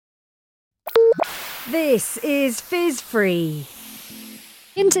This is Fizz Free.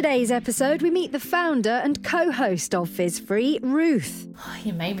 In today's episode, we meet the founder and co-host of Fizz Free, Ruth. Oh,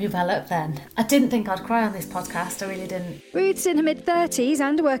 you made me well up then. I didn't think I'd cry on this podcast, I really didn't. Ruth's in her mid-30s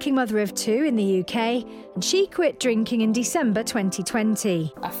and a working mother of two in the UK, and she quit drinking in December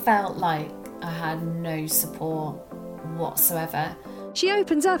 2020. I felt like I had no support whatsoever. She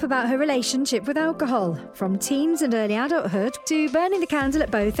opens up about her relationship with alcohol, from teens and early adulthood to burning the candle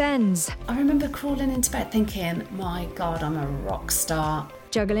at both ends. I remember crawling into bed thinking, my God, I'm a rock star.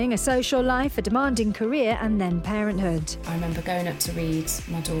 Juggling a social life, a demanding career and then parenthood. I remember going up to read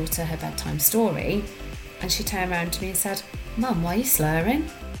my daughter her bedtime story and she turned around to me and said, Mum, why are you slurring?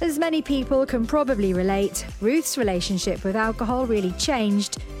 As many people can probably relate, Ruth's relationship with alcohol really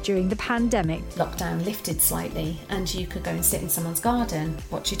changed during the pandemic. Lockdown lifted slightly and you could go and sit in someone's garden.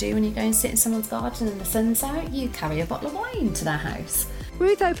 What do you do when you go and sit in someone's garden and the sun's out? You carry a bottle of wine to their house.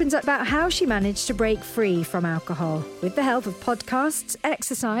 Ruth opens up about how she managed to break free from alcohol with the help of podcasts,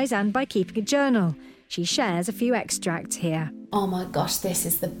 exercise and by keeping a journal. She shares a few extracts here. Oh my gosh, this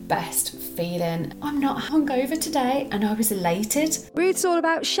is the best feeling. I'm not hungover today and I was elated. Ruth's all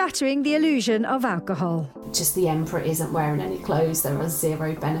about shattering the illusion of alcohol. Just the emperor isn't wearing any clothes. There are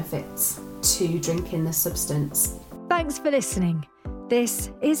zero benefits to drinking the substance. Thanks for listening.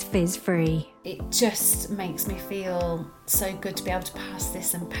 This is Fizz Free. It just makes me feel so good to be able to pass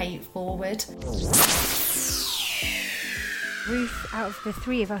this and pay it forward. Ruth, out of the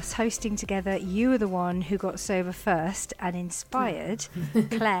three of us hosting together, you were the one who got sober first and inspired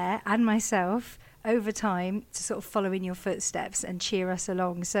Claire and myself over time to sort of follow in your footsteps and cheer us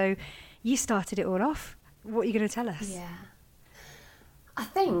along. So you started it all off. What are you going to tell us? Yeah. I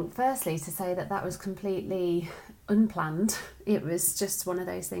think, firstly, to say that was completely unplanned. It was just one of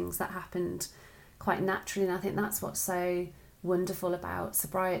those things that happened quite naturally. And I think that's what's so wonderful about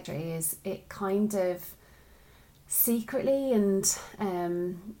sobriety is it kind of secretly and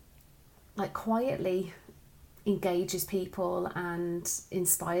quietly engages people and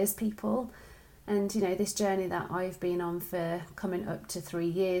inspires people. And, you know, this journey that I've been on for coming up to 3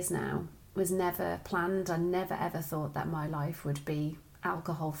 years now was never planned. I never ever thought that my life would be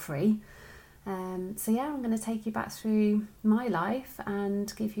alcohol free. I'm going to take you back through my life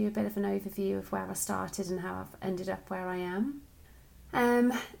and give you a bit of an overview of where I started and how I've ended up where I am.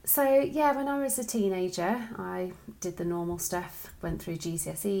 When I was a teenager, I did the normal stuff, went through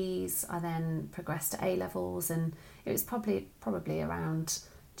GCSEs, I then progressed to A-levels, and it was probably around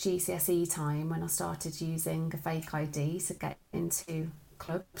GCSE time when I started using a fake ID to get into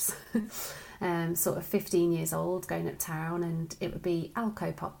clubs. Sort of 15 years old, going uptown, and it would be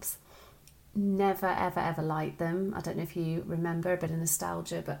Alco Pops. Never ever liked them. I don't know if you remember a bit of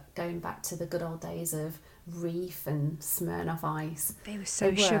nostalgia, but going back to the good old days of Reef and Smirnoff Ice. They were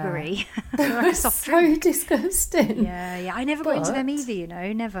so sugary. They were like so disgusting. Yeah. I never got into them either, you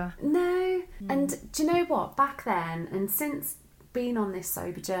know, never. No. And do you know what? Back then, and since being on this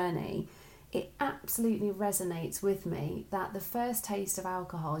sober journey, it absolutely resonates with me that the first taste of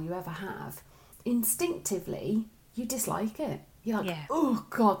alcohol you ever have, instinctively, you dislike it. You're like, Oh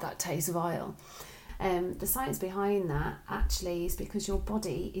God, that tastes vile. The science behind that actually is because your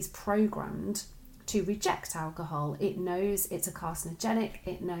body is programmed to reject alcohol. It knows it's a carcinogenic,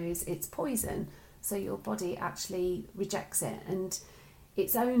 it knows it's poison, so your body actually rejects it. And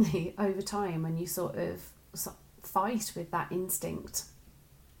it's only over time when you sort of fight with that instinct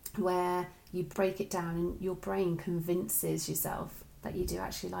where you break it down and your brain convinces yourself that you do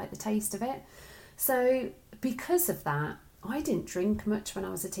actually like the taste of it. So because of that, I didn't drink much when I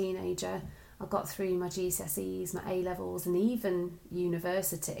was a teenager. I got through my GCSEs, my A-levels and even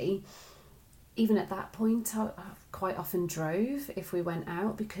university. Even at that point, I quite often drove if we went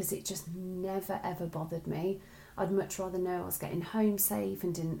out because it just never ever bothered me. I'd much rather know I was getting home safe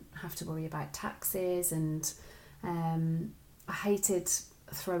and didn't have to worry about taxes. And I hated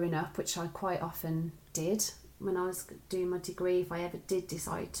throwing up, which I quite often did when I was doing my degree. If I ever did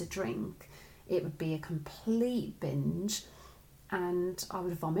decide to drink, it would be a complete binge and I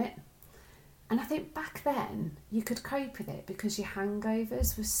would vomit. And I think back then you could cope with it because your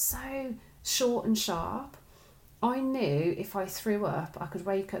hangovers were so short and sharp. I knew if I threw up, I could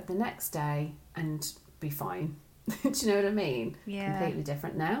wake up the next day and be fine. Do you know what I mean? Yeah. Completely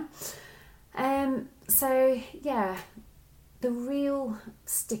different now. The real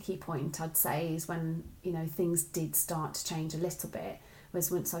sticky point, I'd say, is when, you know, things did start to change a little bit, was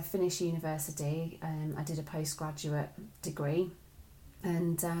once I finished university. I did a postgraduate degree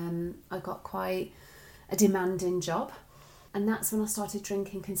and I got quite a demanding job. And that's when I started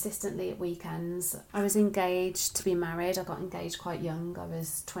drinking consistently at weekends. I was engaged to be married. I got engaged quite young. I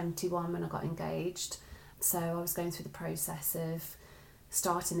was 21 when I got engaged. So I was going through the process of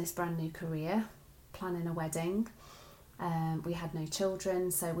starting this brand new career, planning a wedding. We had no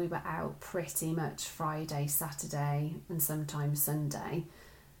children, so we were out pretty much Friday, Saturday, and sometimes Sunday.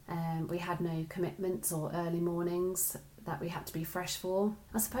 We had no commitments or early mornings that we had to be fresh for.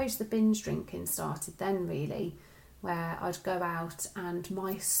 I suppose the binge drinking started then, really, where I'd go out and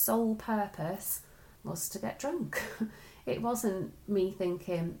my sole purpose was to get drunk. It wasn't me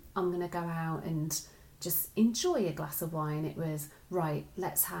thinking I'm going to go out and just enjoy a glass of wine. It was, right,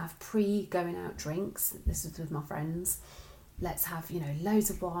 let's have pre-going out drinks. This was with my friends. Let's have,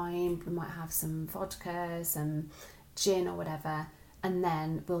 loads of wine. We might have some vodka, some gin or whatever. And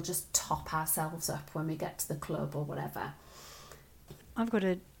then we'll just top ourselves up when we get to the club or whatever. I've got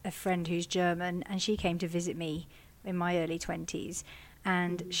a friend who's German, and she came to visit me in my early 20s,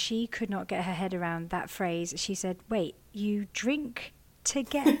 and she could not get her head around that phrase. She said, wait, you drink to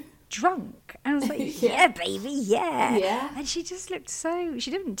get drunk? And I was like, yeah, baby, yeah. And she just looked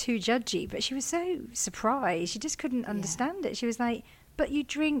she didn't too judgy, but she was so surprised. She just couldn't understand it. She was like, but you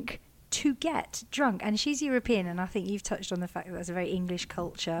drink to get drunk. And she's European, and I think you've touched on the fact that that's a very English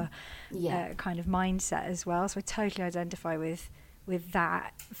culture kind of mindset as well. So I totally identify with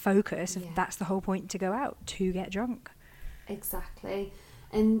that focus of that's the whole point, to go out to get drunk. Exactly.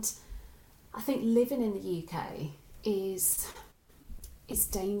 And I think living in the UK is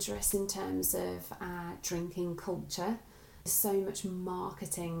dangerous in terms of our drinking culture. There's so much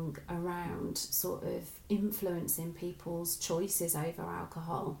marketing around sort of influencing people's choices over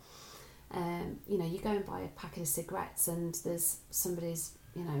alcohol. You go and buy a packet of cigarettes and there's somebody's,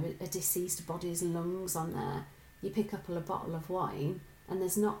 a deceased body's lungs on there. You pick up a bottle of wine and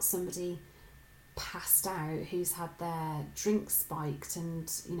there's not somebody passed out who's had their drink spiked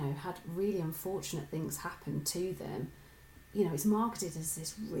and, had really unfortunate things happen to them. It's marketed as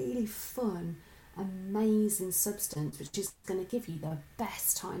this really fun, amazing substance which is going to give you the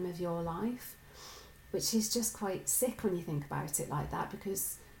best time of your life, which is just quite sick when you think about it like that,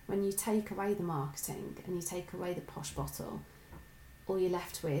 because when you take away the marketing and you take away the posh bottle, all you're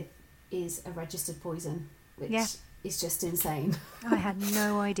left with is a registered poison, which is just insane. I had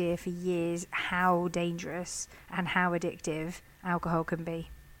no idea for years how dangerous and how addictive alcohol can be.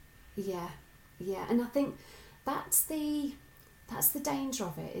 Yeah, and I think that's the danger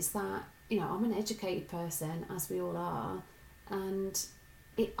of it, is that, I'm an educated person, as we all are, and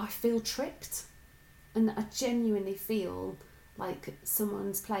I feel tricked, and I genuinely feel like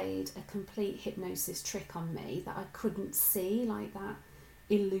someone's played a complete hypnosis trick on me that I couldn't see, like that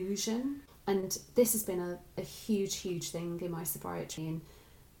illusion. And this has been a huge thing in my sobriety, in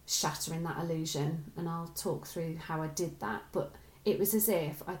shattering that illusion, and I'll talk through how I did that. But it was as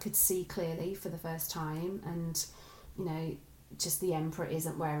if I could see clearly for the first time, and just the emperor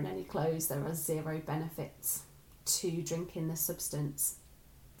isn't wearing any clothes. There are zero benefits to drinking this substance.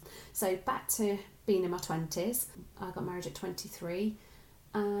 So back to being in my 20s, I got married at 23,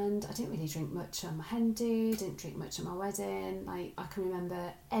 and I didn't really drink much on my hen do, didn't drink much on my wedding. Like, I can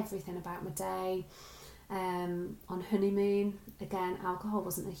remember everything about my day. On honeymoon, again, alcohol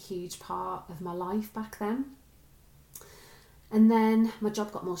wasn't a huge part of my life back then. And then my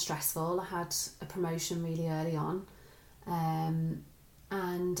job got more stressful. I had a promotion really early on,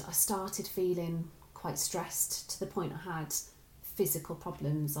 and I started feeling quite stressed to the point I had physical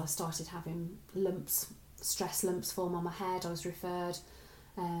problems. I started having stress lumps form on my head. I was referred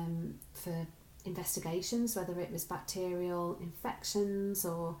for investigations, whether it was bacterial infections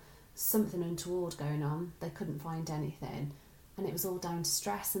or something untoward going on. They couldn't find anything, and it was all down to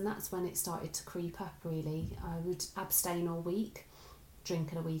stress. And that's when it started to creep up, really. I would abstain all week,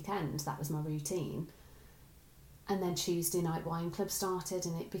 drink at a weekend. That was my routine. And then Tuesday night wine club started,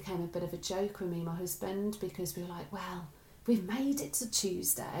 and it became a bit of a joke with me and my husband, because we were like, well, we've made it to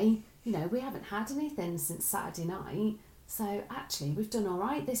Tuesday, we haven't had anything since Saturday night, so actually we've done all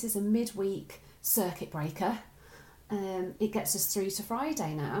right. This is a midweek circuit breaker. It gets us through to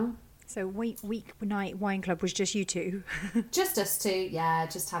Friday now. So week night wine club was just you two? Just us two, yeah,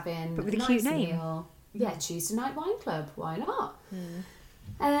 just having but with a nice cute name. meal. Yeah, Tuesday night wine club, why not?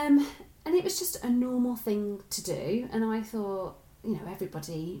 And it was just a normal thing to do, and I thought,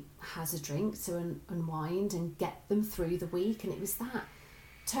 everybody has a drink to unwind and get them through the week, and it was that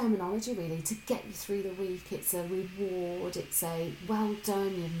terminology really, to get you through the week. It's a reward, it's a well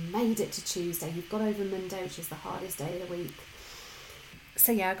done, you've made it to Tuesday, you've got over Monday, which is the hardest day of the week.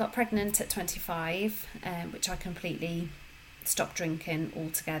 So I got pregnant at 25, which I completely stopped drinking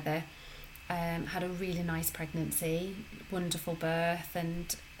altogether. had a really nice pregnancy, wonderful birth,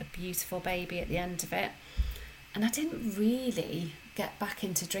 and a beautiful baby at the end of it. And I didn't really get back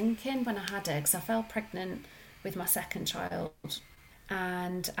into drinking when I had her, because I fell pregnant with my second child.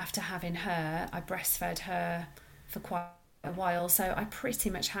 And after having her, I breastfed her for quite a while. So I pretty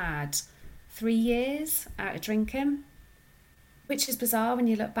much had 3 years out of drinking, which is bizarre when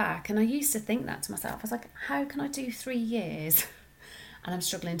you look back. And I used to think that to myself. I was like, how can I do 3 years? And I'm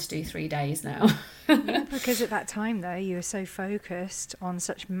struggling to do 3 days now. Yeah, because at that time, though, you were so focused on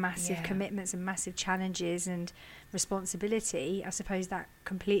such massive commitments and massive challenges and responsibility. I suppose that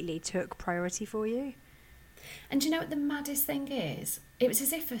completely took priority for you. And do you know what the maddest thing is? It was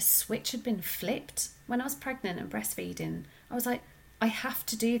as if a switch had been flipped. When I was pregnant and breastfeeding, I was like, I have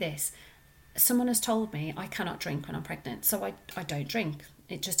to do this. Someone has told me I cannot drink when I'm pregnant, so I don't drink.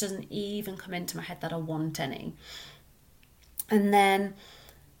 It just doesn't even come into my head that I want any. And then,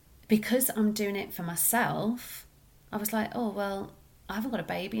 because I'm doing it for myself, I was like, oh, well, I haven't got a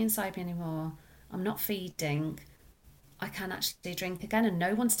baby inside me anymore. I'm not feeding. I can actually drink again, and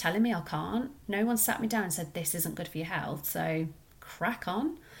no one's telling me I can't. No one sat me down and said, this isn't good for your health, so crack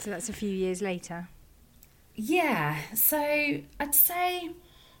on. So that's a few years later. Yeah, so I'd say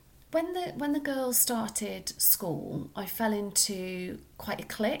when the girls started school, I fell into quite a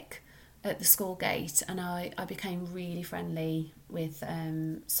clique at the school gate, and I became really friendly with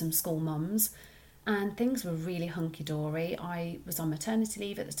some school mums, and things were really hunky-dory. I was on maternity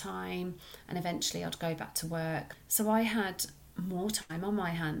leave at the time, and eventually I'd go back to work. So I had more time on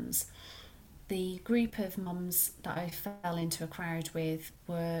my hands. The group of mums that I fell into a crowd with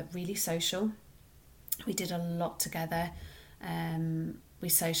were really social. We did a lot together. We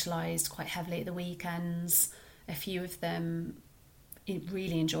socialised quite heavily at the weekends. A few of them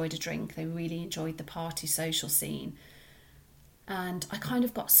really enjoyed a drink. They really enjoyed the party social scene. And I kind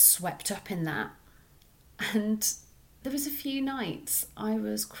of got swept up in that. And there was a few nights I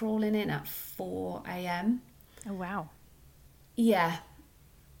was crawling in at 4 a.m. Oh, wow. Yeah.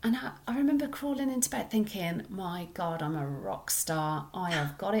 And I remember crawling into bed thinking, my God, I'm a rock star. I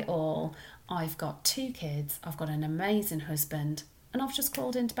have got it all. I've got 2 kids. I've got an amazing husband. And I've just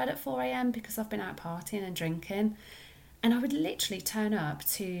crawled into bed at 4 a.m. because I've been out partying and drinking. And I would literally turn up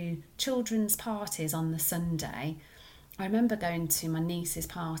to children's parties on the Sunday. I remember going to my niece's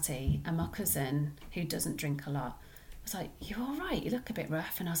party, and my cousin, who doesn't drink a lot, was like, you all right? You look a bit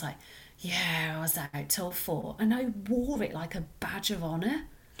rough. And I was like, yeah, I was out till 4. And I wore it like a badge of honour.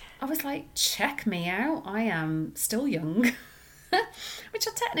 I was like, check me out. I am still young. Which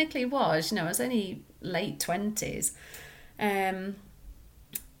I technically was. I was only late 20s. And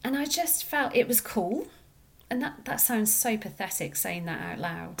I just felt it was cool. And that sounds so pathetic saying that out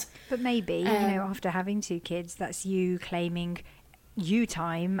loud. But maybe, after having 2 kids, that's you claiming you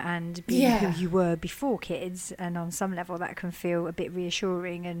time and being who you were before kids. And on some level, that can feel a bit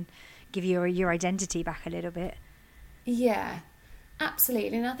reassuring and give you your identity back a little bit. Yeah,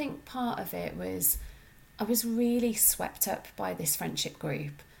 absolutely. And I think part of it was I was really swept up by this friendship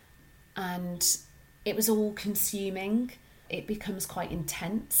group. And it was all consuming. It becomes quite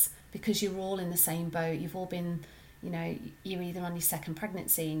intense, because you're all in the same boat. You've all been, you're either on your second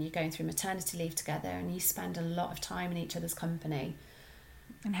pregnancy and you're going through maternity leave together, and you spend a lot of time in each other's company.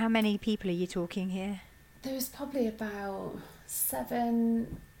 And how many people are you talking here? There was probably about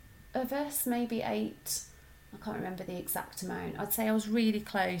 7 of us, maybe 8. I can't remember the exact amount. I'd say I was really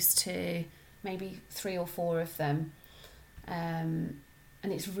close to maybe 3 or 4 of them. And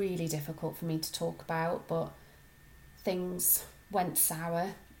it's really difficult for me to talk about, but things went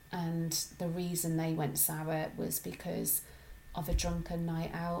sour. And the reason they went sour was because of a drunken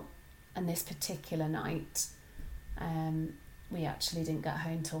night out. And this particular night, we actually didn't get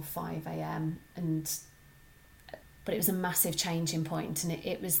home till 5 a.m. But it was a massive changing point, and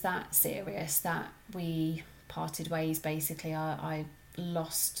it was that serious that we parted ways. Basically, I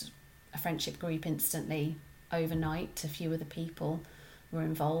lost a friendship group instantly overnight. A few other people were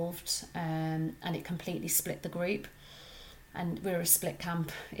involved, and it completely split the group. And we were a split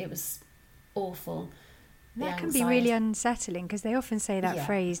camp. It was awful. That can be really unsettling, because they often say that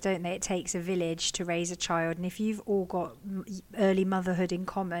phrase, don't they? It takes a village to raise a child. And if you've all got early motherhood in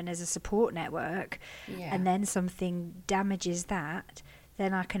common as a support network, and then something damages that,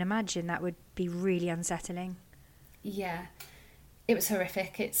 then I can imagine that would be really unsettling. Yeah, it was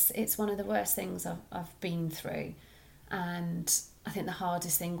horrific. It's one of the worst things I've been through. And I think the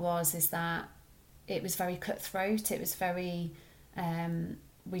hardest thing is that it was very cutthroat. It was very,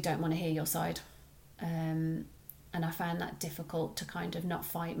 we don't want to hear your side. And I found that difficult to kind of not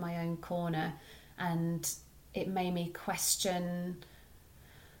fight my own corner. And it made me question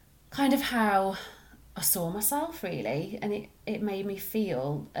kind of how I saw myself, really. And it made me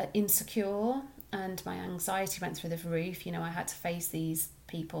feel insecure, and my anxiety went through the roof. You know, I had to face these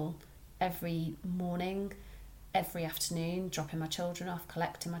people every morning, every afternoon, dropping my children off,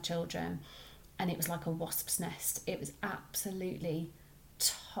 collecting my children. And it was like a wasp's nest. It was absolutely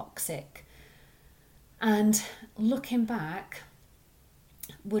toxic. And looking back,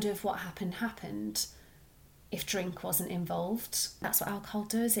 would have what happened if drink wasn't involved. That's what alcohol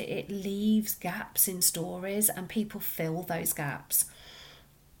does. It leaves gaps in stories, and people fill those gaps.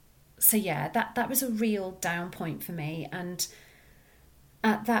 So yeah, that was a real down point for me. And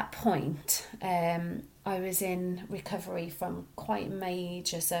at that point, I was in recovery from quite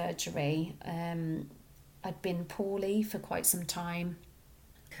major surgery. I'd been poorly for quite some time,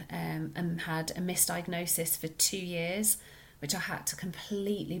 and had a misdiagnosis for 2 years, which I had to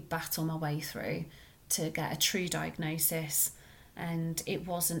completely battle my way through to get a true diagnosis. And it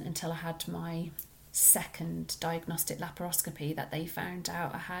wasn't until I had my second diagnostic laparoscopy that they found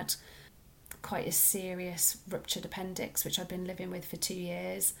out I had quite a serious ruptured appendix, which I'd been living with for 2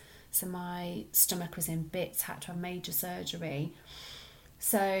 years. So my stomach was in bits, had to have major surgery.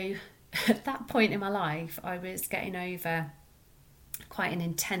 So at that point in my life, I was getting over quite an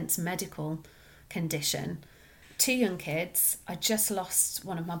intense medical condition. 2 young kids. I just lost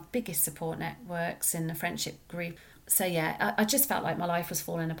one of my biggest support networks in the friendship group. So yeah, I just felt like my life was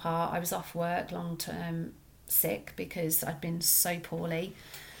falling apart. I was off work, long-term sick, because I'd been so poorly.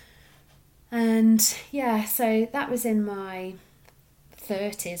 And yeah, so that was in my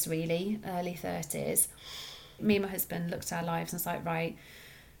 30s, really, early 30s. Me and my husband looked at our lives and was like, right,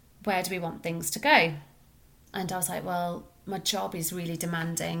 where do we want things to go? And I was like, well, my job is really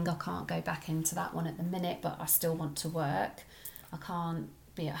demanding. I can't go back into that one at the minute, but I still want to work. I can't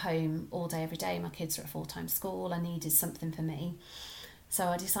be at home all day, every day. My kids are at full-time school. I needed something for me. So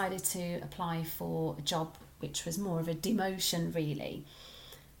I decided to apply for a job which was more of a demotion, really.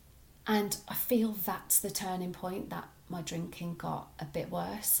 And I feel that's the turning point, that my drinking got a bit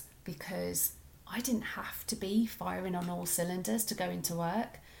worse, because I didn't have to be firing on all cylinders to go into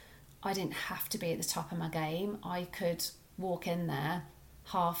work. I didn't have to be at the top of my game. I could walk in there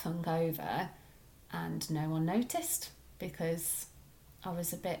half hungover and no one noticed, because I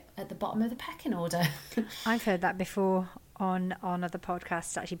was a bit at the bottom of the pecking order. I've heard that before on other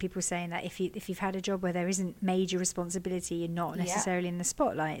podcasts, actually, people saying that if you've had a job where there isn't major responsibility, you're not necessarily in the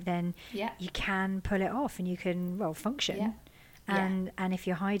spotlight, then you can pull it off and you can, well, function. And if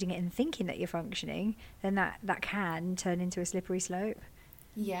you're hiding it and thinking that you're functioning, then that can turn into a slippery slope.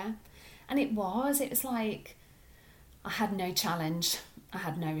 Yeah. And it was like I had no challenge, I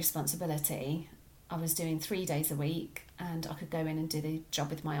had no responsibility. I was doing 3 days a week and I could go in and do the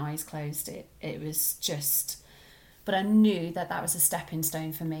job with my eyes closed. It was just, but I knew that was a stepping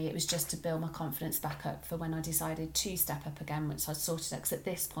stone for me. It was just to build my confidence back up for when I decided to step up again once I sorted it. Because at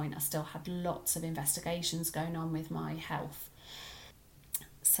this point I still had lots of investigations going on with my health.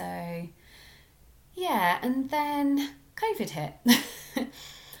 So yeah, and then COVID hit.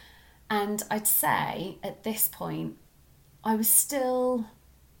 And I'd say at this point I was still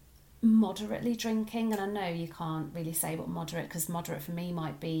moderately drinking, and I know you can't really say what moderate, because moderate for me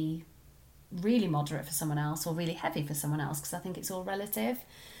might be really moderate for someone else or really heavy for someone else, because I think it's all relative.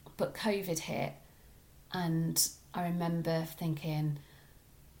 But COVID hit, and I remember thinking,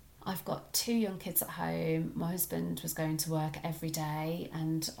 I've got 2 young kids at home, my husband was going to work every day,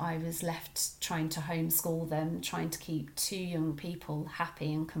 and I was left trying to homeschool them, trying to keep 2 young people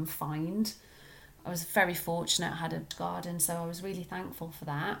happy and confined. I was very fortunate, I had a garden, so I was really thankful for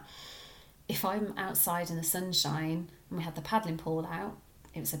that. If I'm outside in the sunshine, and we had the paddling pool out,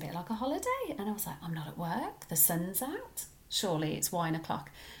 it was a bit like a holiday. And I was like, I'm not at work, the sun's out, surely it's wine o'clock.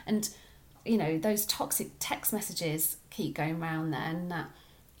 And, you know, those toxic text messages keep going round then, that,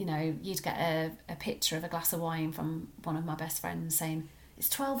 you know, you'd get a picture of a glass of wine from one of my best friends saying, it's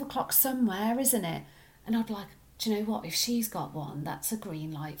 12 o'clock somewhere, isn't it? And I'd be like, do you know what, if she's got one, that's a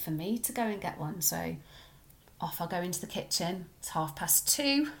green light for me to go and get one. So off I go into the kitchen, it's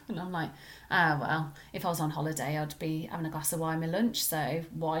 2:30, and I'm like, well, if I was on holiday I'd be having a glass of wine with lunch, so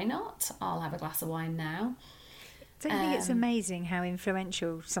why not? I'll have a glass of wine now. Don't you think it's amazing how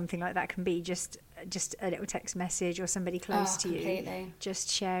influential something like that can be? Just a little text message or somebody close to completely. You just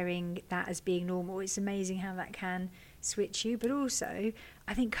sharing that as being normal. It's amazing how that can switch you. But also,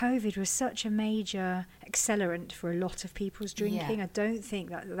 I think COVID was such a major accelerant for a lot of people's drinking. I don't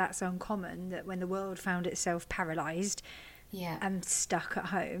think that's uncommon, that when the world found itself paralysed and stuck at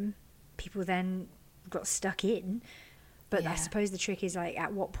home, people then got stuck in. But I suppose the trick is, like,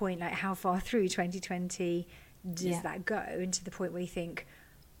 at what point, like how far through 2020 does that go, into the point where you think,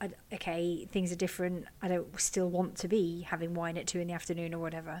 okay, things are different. I don't still want to be having wine at 2 p.m. or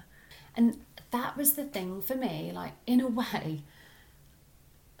whatever. And that was the thing for me, like, in a way,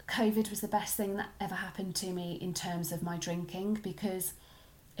 COVID was the best thing that ever happened to me in terms of my drinking, because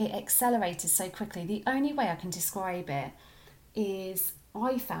it accelerated so quickly. The only way I can describe it is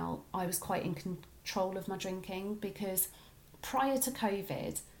I felt I was quite in control of my drinking, because prior to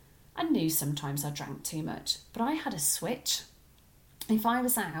COVID, I knew sometimes I drank too much, but I had a switch. If I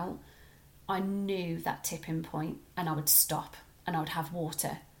was out, I knew that tipping point, and I would stop and I would have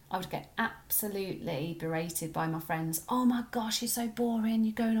water. I would get absolutely berated by my friends. Oh my gosh, you're so boring.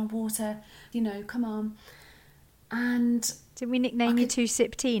 You're going on water. Come on. And did we nickname you Two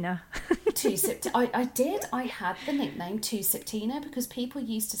Sip Tina? I did. I had the nickname Two Sip Tina because people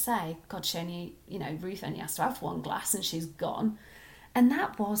used to say, God, she only, Ruth only has to have one glass and she's gone. And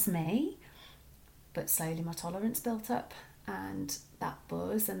that was me. But slowly my tolerance built up, and that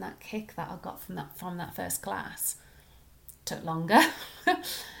buzz and that kick that I got from that first glass took longer.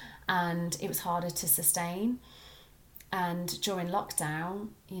 And it was harder to sustain. And during lockdown,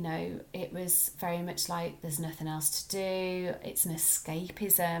 it was very much like there's nothing else to do. It's an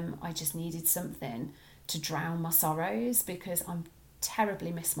escapism. I just needed something to drown my sorrows, because I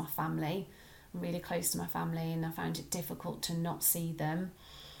terribly miss my family. I'm really close to my family, and I found it difficult to not see them,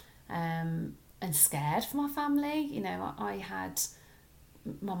 and scared for my family. I had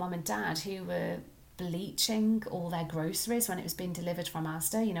my mum and dad who were bleaching all their groceries when it was being delivered from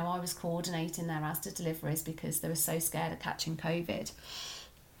Asda. I was coordinating their Asda deliveries because they were so scared of catching COVID.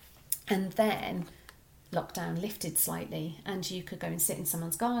 And then lockdown lifted slightly, and you could go and sit in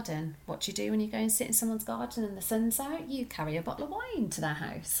someone's garden. What do you do when you go and sit in someone's garden and the sun's out? You carry a bottle of wine to their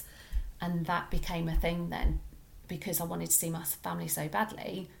house. And that became a thing then, because I wanted to see my family so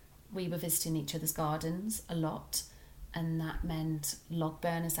badly. We were visiting each other's gardens a lot, and that meant log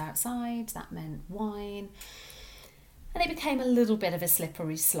burners outside, that meant wine. And it became a little bit of a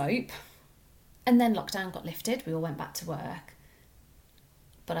slippery slope. And then lockdown got lifted, we all went back to work.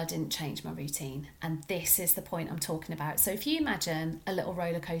 But I didn't change my routine. And this is the point I'm talking about. So if you imagine a little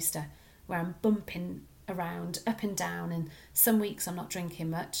roller coaster where I'm bumping around up and down, and some weeks I'm not drinking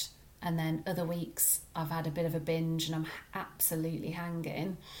much, and then other weeks I've had a bit of a binge and I'm absolutely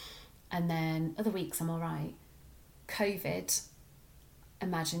hanging, and then other weeks I'm all right. COVID,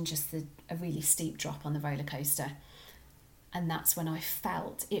 imagine just a really steep drop on the roller coaster. And that's when I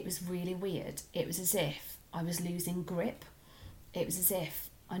felt it was really weird. It was as if I was losing grip. It was as if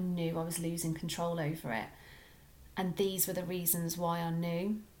I knew I was losing control over it. And these were the reasons why I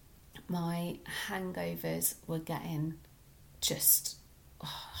knew my hangovers were getting just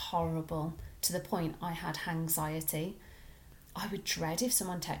horrible, to the point I had anxiety. I would dread if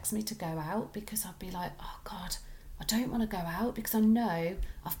someone texted me to go out, because I'd be like, oh God, I don't want to go out because I know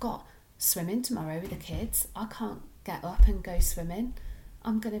I've got swimming tomorrow with the kids. I can't get up and go swimming.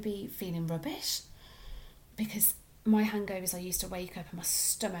 I'm going to be feeling rubbish. Because my hangovers, I used to wake up and my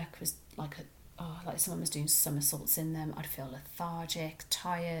stomach was like someone was doing somersaults in them. I'd feel lethargic,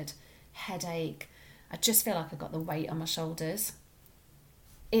 tired, headache. I just feel like I got the weight on my shoulders.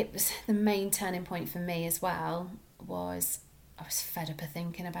 It was the main turning point for me as well, was I was fed up of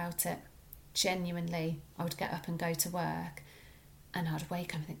thinking about it. Genuinely, I would get up and go to work, and I'd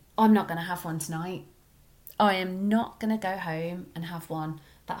wake up and think, I'm not going to have one tonight. I am not going to go home and have one.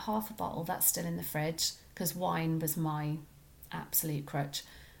 That half a bottle that's still in the fridge, because wine was my absolute crutch.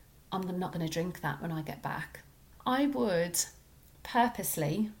 I'm not going to drink that when I get back. I would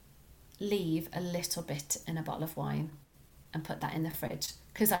purposely leave a little bit in a bottle of wine and put that in the fridge,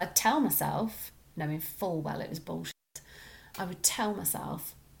 because I'd tell myself, knowing full well it was bullshit, I would tell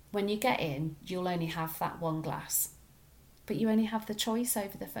myself, when you get in, you'll only have that one glass. But you only have the choice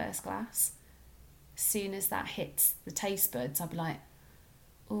over the first glass. As soon as that hits the taste buds, I'll be like,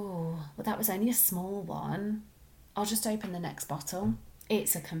 oh, well, that was only a small one. I'll just open the next bottle.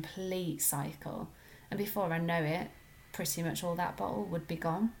 It's a complete cycle. And before I know it, pretty much all that bottle would be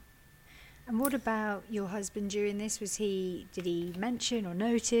gone. And what about your husband during this? Did he mention or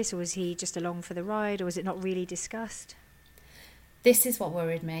notice, or was he just along for the ride, or was it not really discussed? This is what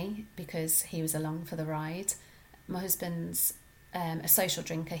worried me, because he was along for the ride. My husband's a social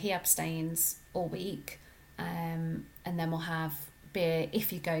drinker. He abstains all week, and then we'll have beer if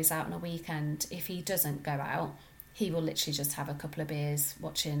he goes out on a weekend. If he doesn't go out, he will literally just have a couple of beers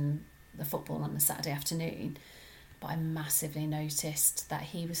watching the football on the Saturday afternoon. But I massively noticed that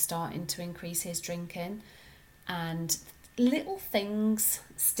he was starting to increase his drinking, and little things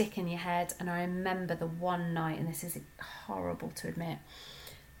stick in your head. And I remember the one night, and this is horrible to admit,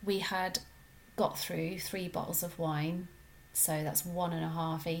 we had got through 3 bottles of wine So that's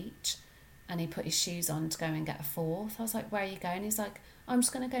 1.5 each. And he put his shoes on to go and get a fourth. I was like, where are you going? He's like, I'm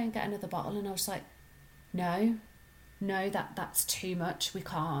just going to go and get another bottle. And I was like, no, that's too much. We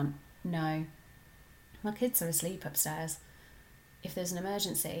can't. No. My kids are asleep upstairs. If there's an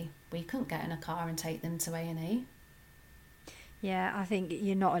emergency, we couldn't get in a car and take them to A&E. Yeah, I think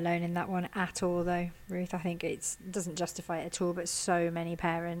you're not alone in that one at all, though, Ruth. I think it doesn't justify it at all, but so many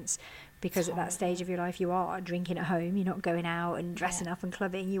parents, because at that stage of your life, you are drinking at home. You're not going out and dressing up and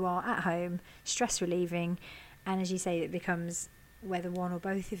clubbing. You are at home, stress relieving. And as you say, it becomes whether one or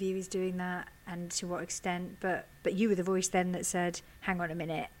both of you is doing that and to what extent. But you were the voice then that said, hang on a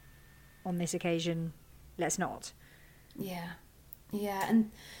minute, on this occasion, let's not. Yeah,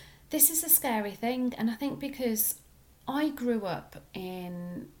 and this is a scary thing. And I think because I grew up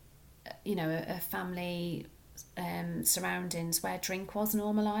in, a family surroundings where drink was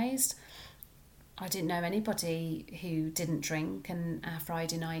normalised. I didn't know anybody who didn't drink, and our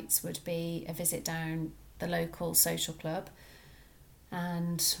Friday nights would be a visit down the local social club,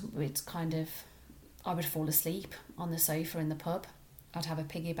 and I would fall asleep on the sofa in the pub. I'd have a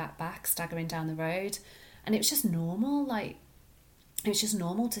piggyback back staggering down the road, and it was just normal. Like, it was just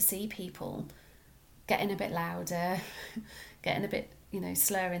normal to see people getting a bit louder, getting a bit,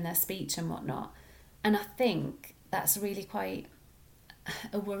 slurring their speech and whatnot. And I think that's really quite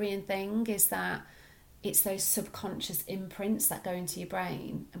a worrying thing, is that it's those subconscious imprints that go into your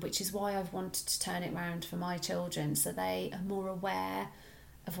brain, which is why I've wanted to turn it around for my children, so they are more aware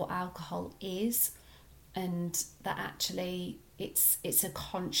of what alcohol is, and that actually it's a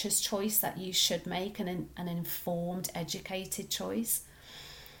conscious choice that you should make, an informed, educated choice.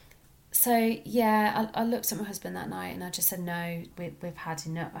 So yeah, I looked at my husband that night and I just said, no, we've had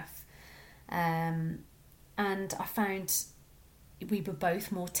enough. And I found we were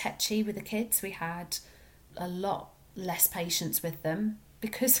both more tetchy with the kids. We had a lot less patience with them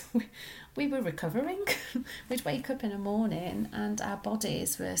because we were recovering. We'd wake up in the morning and our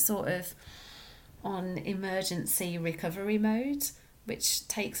bodies were sort of on emergency recovery mode, which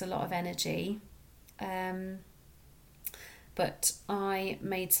takes a lot of energy. But I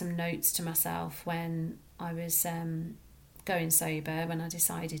made some notes to myself when I was going sober, when I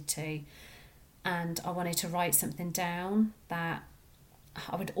decided to, and I wanted to write something down that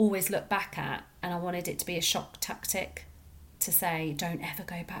I would always look back at, and I wanted it to be a shock tactic to say, don't ever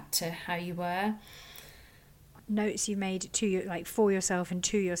go back to how you were. Notes you made to you, like for yourself and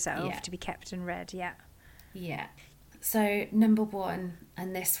to yourself, to be kept and read. Yeah. So number 1,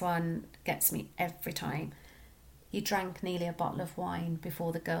 and this one gets me every time, you drank nearly a bottle of wine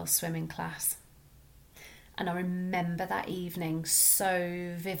before the girls' swimming class. And I remember that evening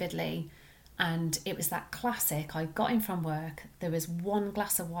so vividly. And it was that classic, I got in from work, there was 1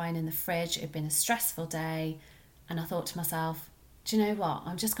 glass of wine in the fridge, it had been a stressful day, and I thought to myself, do you know what,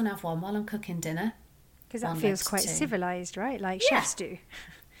 I'm just going to have one while I'm cooking dinner. Because that feels quite civilised, right? Like chefs do.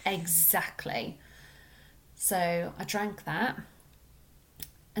 Exactly. So I drank that.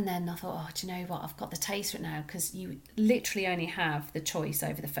 And then I thought, oh, do you know what? I've got the taste for it now, because you literally only have the choice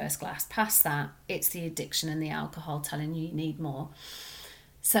over the first glass. Past that, it's the addiction and the alcohol telling you need more.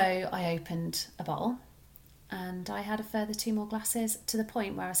 So I opened a bottle and I had a further 2 more glasses, to the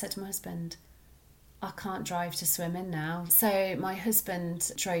point where I said to my husband, I can't drive to swimming now. So my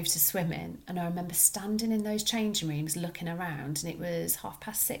husband drove to swimming, and I remember standing in those changing rooms looking around, and it was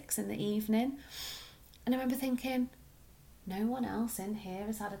 6:30 in the evening. And I remember thinking, no one else in here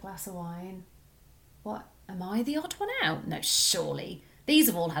has had a glass of wine. What, am I the odd one out? No, surely. These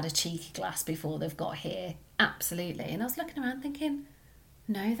have all had a cheeky glass before they've got here. Absolutely. And I was looking around thinking,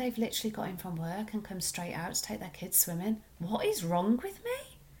 no, they've literally got in from work and come straight out to take their kids swimming. What is wrong with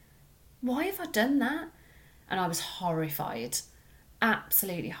me? Why have I done that? And I was horrified.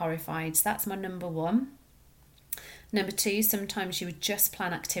 Absolutely horrified. So that's my number 1. Number 2, sometimes you would just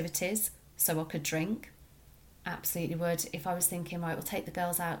plan activities so I could drink. Absolutely would. If I was thinking, right, we'll take the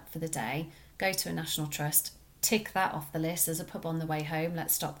girls out for the day, go to a National Trust, tick that off the list. There's a pub on the way home,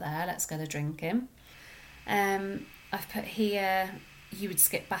 let's stop there, let's go to drinking. I've put here, you would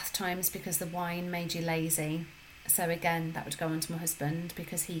skip bath times because the wine made you lazy. So again, that would go on to my husband,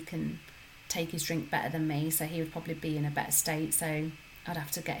 because he can take his drink better than me, so he would probably be in a better state, so I'd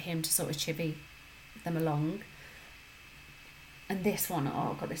have to get him to sort of chivvy them along. And this one,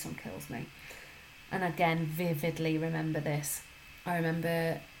 oh God, this one kills me. And again, vividly remember this. I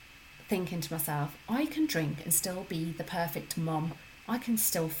remember thinking to myself, I can drink and still be the perfect mom. I can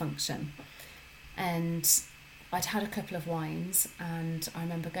still function. And I'd had a couple of wines, and I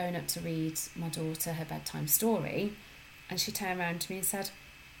remember going up to read my daughter her bedtime story, and she turned around to me and said,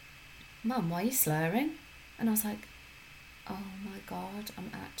 Mum, why are you slurring? And I was like, oh my God,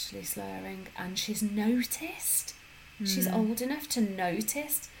 I'm actually slurring. And she's noticed. She's old enough to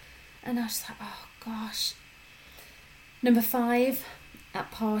notice. And I was like, oh gosh. Number 5,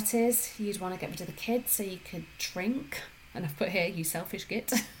 at parties, you'd want to get rid of the kids so you could drink. And I've put here, you selfish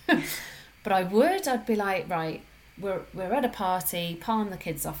git. But I'd be like, right, we're at a party, palm the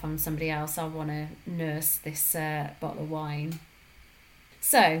kids off on somebody else. I want to nurse this bottle of wine.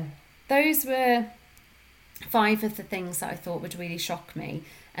 So those were 5 of the things that I thought would really shock me.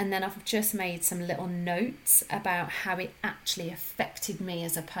 And then I've just made some little notes about how it actually affected me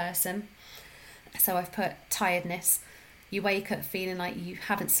as a person. So I've put tiredness. You wake up feeling like you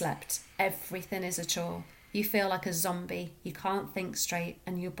haven't slept. Everything is a chore. You feel like a zombie. You can't think straight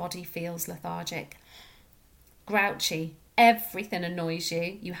and your body feels lethargic. Grouchy. Everything annoys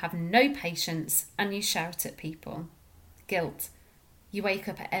you. You have no patience and you shout at people. Guilt. You wake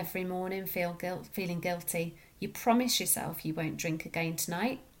up every morning feeling guilty. You promise yourself you won't drink again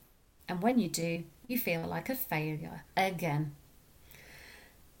tonight. And when you do, you feel like a failure again.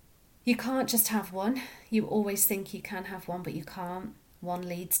 You can't just have one. You always think you can have one, but you can't. One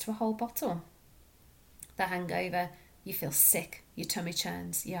leads to a whole bottle. The hangover, you feel sick, your tummy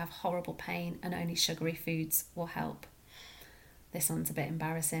churns, you have horrible pain, and only sugary foods will help. This one's a bit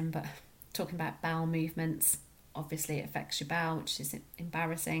embarrassing, but talking about bowel movements, obviously it affects your bowel, which is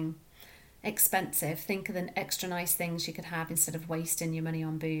embarrassing. Expensive, think of the extra nice things you could have instead of wasting your money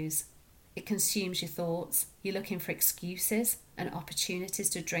on booze. It consumes your thoughts. You're looking for excuses and opportunities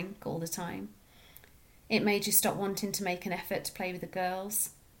to drink all the time. It made you stop wanting to make an effort to play with the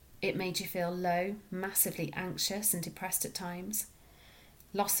girls. It made you feel low, massively anxious and depressed at times.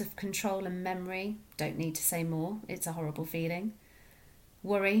 Loss of control and memory. Don't need to say more. It's a horrible feeling.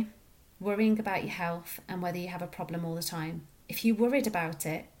 Worrying about your health and whether you have a problem all the time. If you worried about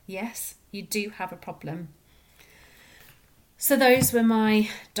it, yes, you do have a problem. So those were my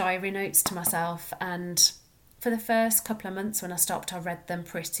diary notes to myself, and for the first couple of months when I stopped, I read them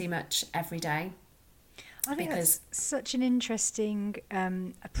pretty much every day. I think that's such an interesting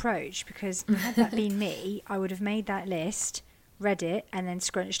approach, because had that been me, I would have made that list, read it, and then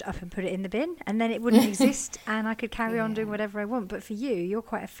scrunched up and put it in the bin, and then it wouldn't exist, and I could carry on doing whatever I want. But for you, you're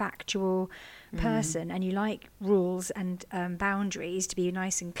quite a factual person, and you like rules and boundaries to be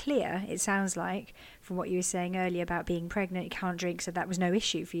nice and clear. It sounds like, from what you were saying earlier about being pregnant, you can't drink, so that was no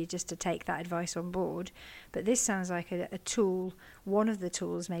issue for you just to take that advice on board. But this sounds like a tool, one of the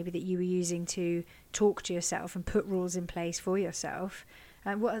tools maybe that you were using to talk to yourself and put rules in place for yourself.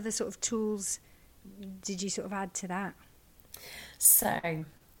 What other sort of tools did you sort of add to that? So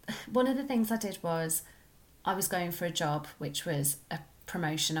one of the things I did was I was going for a job, which was a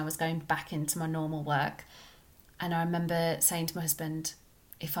promotion. I was going back into my normal work. And I remember saying to my husband,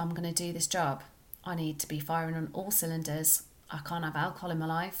 if I'm going to do this job, I need to be firing on all cylinders. I can't have alcohol in my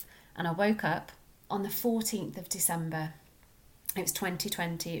life. And I woke up on the 14th of December. It was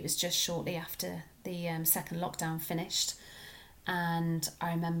 2020. It was just shortly after the second lockdown finished. And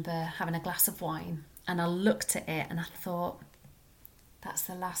I remember having a glass of wine, and I looked at it and I thought, that's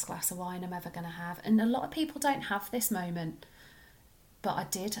the last glass of wine I'm ever going to have. And a lot of people don't have this moment, but I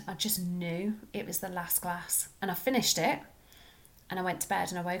did. I just knew it was the last glass. And I finished it, and I went to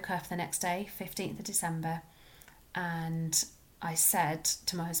bed, and I woke up the next day, 15th of December, and I said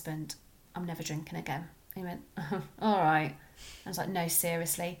to my husband, I'm never drinking again. He went, oh, all right. I was like, no,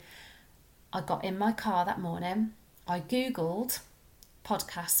 seriously. I got in my car that morning. I Googled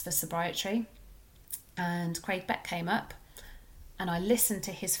podcasts for sobriety, and Craig Beck came up, and I listened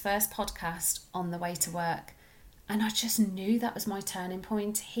to his first podcast on the way to work, and I just knew that was my turning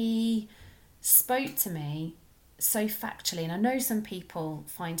point. He spoke to me so factually, and I know some people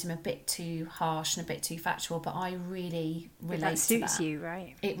find him a bit too harsh and a bit too factual, but I really relate to that. That suits you,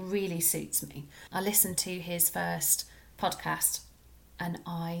 right? It really suits me. I listened to his first podcast and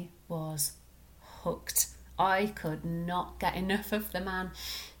I was hooked. I could not get enough of the man.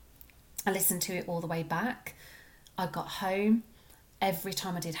 I listened to it all the way back. I got home. Every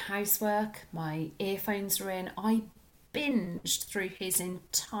time I did housework, my earphones were in. I binged through his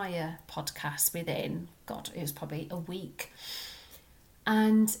entire podcast within, it was probably a week.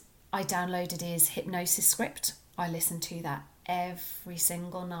 And I downloaded his hypnosis script. I listened to that every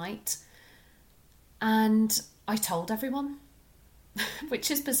single night. And I told everyone, which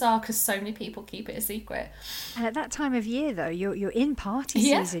is bizarre because so many people keep it a secret. And at that time of year, though, you're in party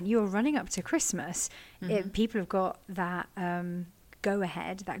season. You're running up to Christmas. People have got that go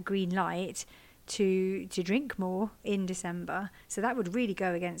ahead, that green light to drink more in December. So that would really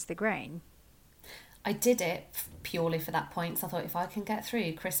go against the grain. I did it purely for that point. So I thought, if I can get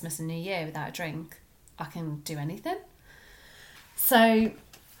through Christmas and New Year without a drink, I can do anything. So,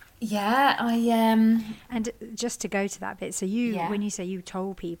 yeah, And just to go to that bit, so when you say you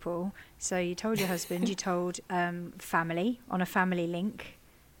told people, so you told your husband, you told family on a family link.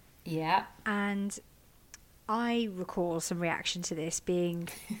 Yeah. And I recall some reaction to this being,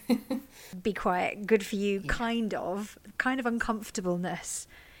 be quiet, good for you, kind of uncomfortableness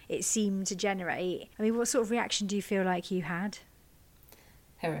it seemed to generate. I mean, what sort of reaction do you feel like you had?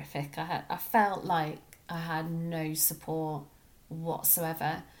 Horrific. I felt like I had no support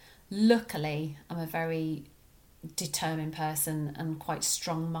whatsoever. Luckily, I'm a very determined person and quite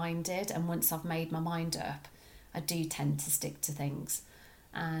strong-minded, and once I've made my mind up, I do tend to stick to things.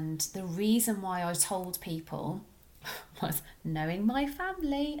 And the reason why I told people was knowing my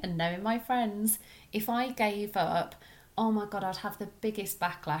family and knowing my friends. If I gave up, oh my God, I'd have the biggest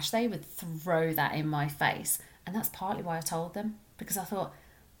backlash. They would throw that in my face. And that's partly why I told them, because I thought,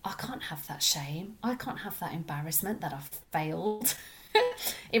 I can't have that shame. I can't have that embarrassment that I've failed.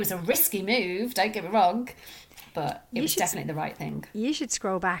 It was a risky move, don't get me wrong, but it was definitely the right thing. You should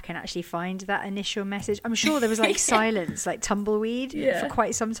scroll back and actually find that initial message. I'm sure there was like silence, like tumbleweed for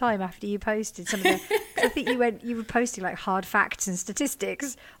quite some time after you posted some of the... Cause I think you were posting like hard facts and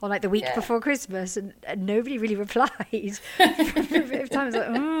statistics on like the week before Christmas, and nobody really replied. For a bit of time, I was like,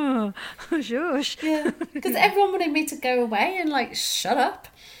 oh, shush. Yeah, because everyone wanted me to go away and like shut up.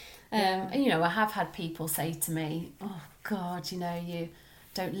 And, you know, I have had people say to me, oh God, you know, you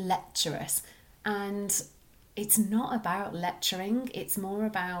don't lecture us. And it's not about lecturing, it's more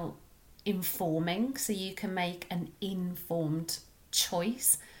about informing so you can make an informed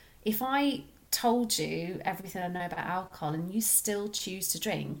choice. If I told you everything I know about alcohol and you still choose to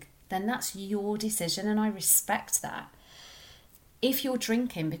drink, then that's your decision and I respect that. If you're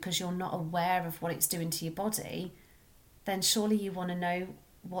drinking because you're not aware of what it's doing to your body, then surely you want to know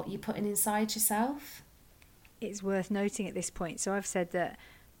what you're putting inside yourself. It's worth noting at this point, so I've said that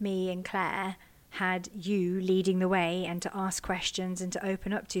me and Claire had you leading the way and to ask questions and to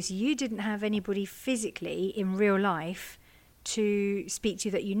open up to. So you didn't have anybody physically in real life to speak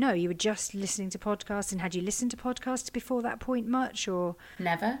to that you were just listening to podcasts. And had you listened to podcasts before that point much, or?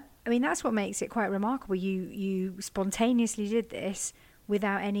 Never. I mean, that's what makes it quite remarkable. You spontaneously did this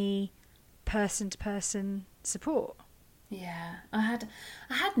without any person-to-person support. Yeah, I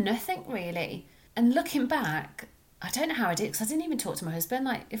had nothing really. And looking back, I don't know how I did, because I didn't even talk to my husband.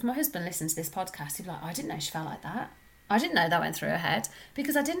 Like, if my husband listens to this podcast, he'd be like, I didn't know she felt like that. I didn't know that went through her head,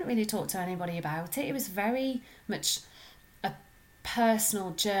 because I didn't really talk to anybody about it. It was very much a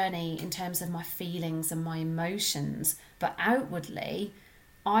personal journey in terms of my feelings and my emotions. But outwardly,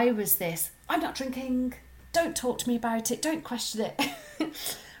 I was this, I'm not drinking, don't talk to me about it, don't question it.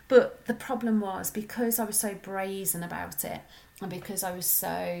 But the problem was, because I was so brazen about it and because I was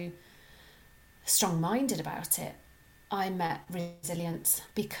so strong-minded about it, I met resilience,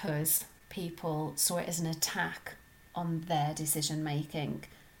 because people saw it as an attack on their decision-making.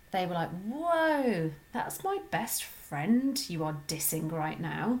 They were like, whoa, that's my best friend you are dissing right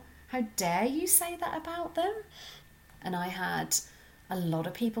now. How dare you say that about them? And I had a lot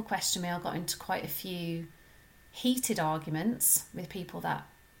of people question me. I got into quite a few heated arguments with people that,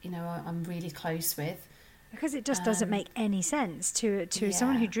 you know, I'm really close with. Because it just doesn't make any sense to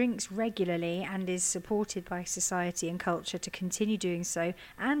someone who drinks regularly and is supported by society and culture to continue doing so,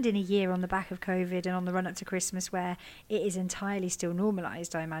 and in a year on the back of COVID and on the run up to Christmas where it is entirely still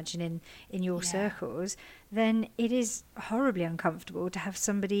normalised, I imagine, in your circles, then it is horribly uncomfortable to have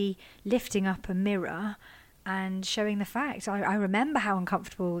somebody lifting up a mirror and showing the facts. I remember how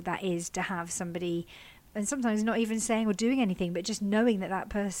uncomfortable that is to have somebody, and sometimes not even saying or doing anything, but just knowing that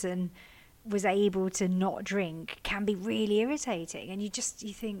person was able to not drink can be really irritating. And you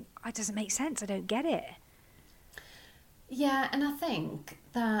think, it doesn't make sense, I don't get it. Yeah, and I think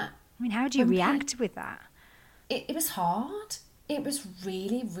that... I mean, how do you react with that? It was hard. It was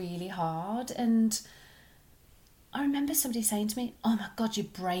really, really hard. And I remember somebody saying to me, oh my God, you're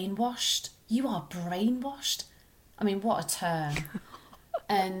brainwashed. You are brainwashed. I mean, what a term.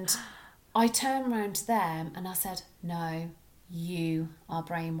 And I turned around to them and I said, no, you are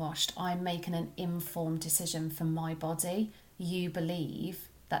brainwashed. I'm making an informed decision for my body. You believe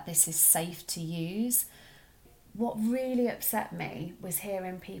that this is safe to use. What really upset me was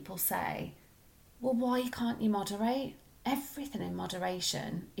hearing people say, well, why can't you moderate? Everything in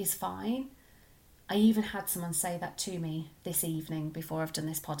moderation is fine. I even had someone say that to me this evening before I've done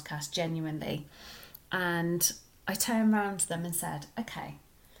this podcast, genuinely. And I turned around to them and said, okay,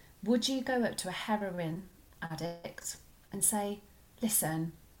 would you go up to a heroin addict and say,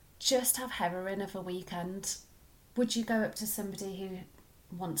 listen, just have heroin of a weekend? Would you go up to somebody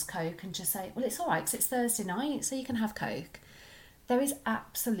who wants Coke and just say, well, it's all right because it's Thursday night, so you can have Coke? There is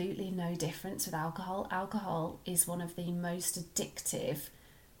absolutely no difference with alcohol. Alcohol is one of the most addictive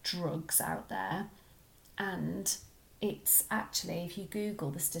drugs out there, and it's actually, if you Google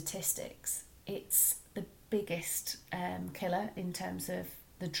the statistics, it's the biggest killer in terms of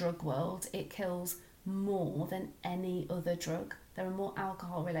the drug world. It kills more than any other drug. There are more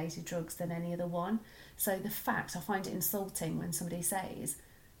alcohol related drugs than any other one. So the fact, I find it insulting when somebody says,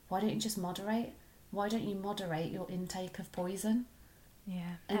 why don't you just moderate? Why don't you moderate your intake of poison?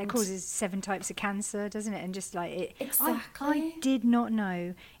 Yeah, and it causes 7 types of cancer, doesn't it? And just like it, exactly. I did not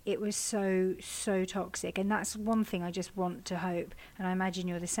know it was so toxic, and that's one thing I just want to hope, and I imagine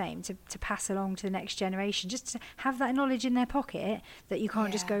you're the same, to pass along to the next generation, just to have that knowledge in their pocket that you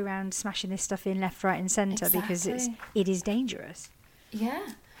can't just go around smashing this stuff in left, right, and centre, because it is dangerous. Yeah,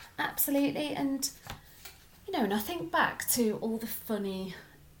 absolutely. And you know, and I think back to all the funny,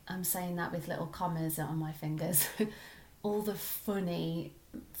 I'm saying that with little commas on my fingers. All the fun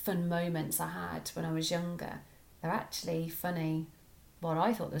moments I had when I was younger. They're actually funny. What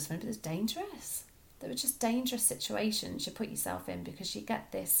I thought was funny, but it was dangerous. They were just dangerous situations you put yourself in, because you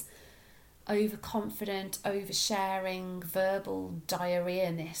get this overconfident, oversharing, verbal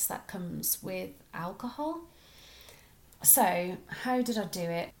diarrhea-ness that comes with alcohol. So how did I do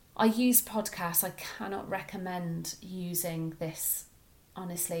it? I use podcasts. I cannot recommend using this.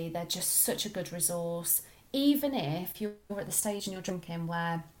 Honestly, they're just such a good resource. Even if you're at the stage in your drinking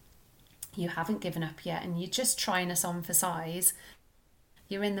where you haven't given up yet and you're just trying us on for size,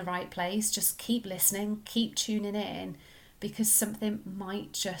 you're in the right place. Just keep listening, keep tuning in, because something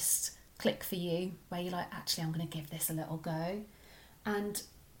might just click for you where you're like, actually, I'm going to give this a little go. And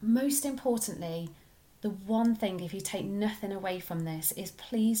most importantly, the one thing, if you take nothing away from this, is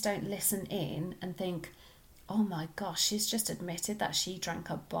please don't listen in and think, oh my gosh, she's just admitted that she drank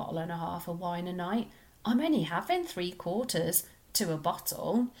a bottle and a half of wine a night. I'm only having 3/4 to a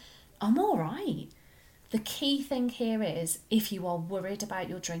bottle. I'm all right. The key thing here is, if you are worried about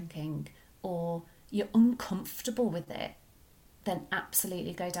your drinking or you're uncomfortable with it, then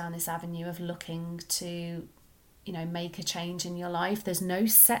absolutely go down this avenue of looking to, you know, make a change in your life. There's no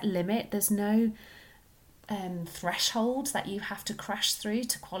set limit. There's no threshold that you have to crash through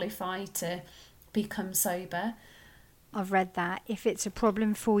to qualify to become sober. I've read that. If it's a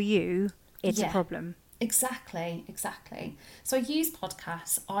problem for you, it's a problem. Exactly. So I use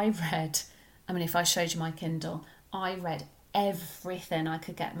podcasts. If I showed you my Kindle, I read everything I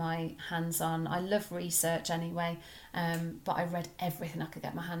could get my hands on. I love research anyway, but I read everything I could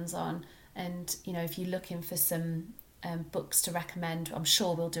get my hands on. And, you know, if you're looking for some books to recommend, I'm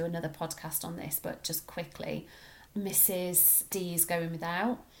sure we'll do another podcast on this, but just quickly, Mrs. D's Going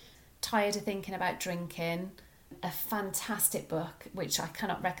Without, Tired of Thinking About Drinking. A fantastic book, which I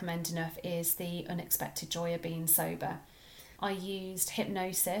cannot recommend enough, is The Unexpected Joy of Being Sober. I used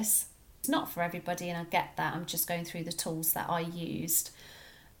hypnosis. It's not for everybody, and I get that. I'm just going through the tools that I used.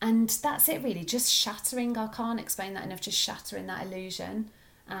 And that's it really, just shattering, I can't explain that enough, just shattering that illusion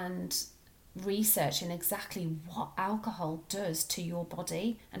and researching exactly what alcohol does to your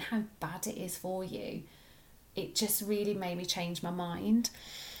body and how bad it is for you. It just really made me change my mind.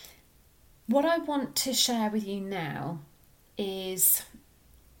 What I want to share with you now is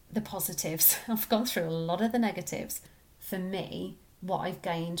the positives. I've gone through a lot of the negatives. For me, what I've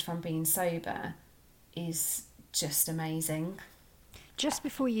gained from being sober is just amazing. Just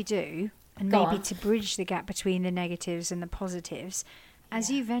before you do, and maybe to bridge the gap between the negatives and the positives,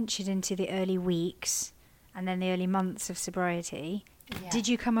 as you ventured into the early weeks and then the early months of sobriety, did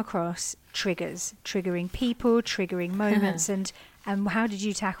you come across triggering people, triggering moments, and how did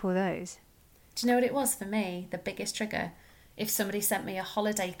you tackle those? Do you know what it was for me? The biggest trigger. If somebody sent me a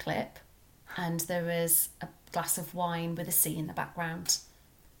holiday clip and there was a glass of wine with a sea in the background,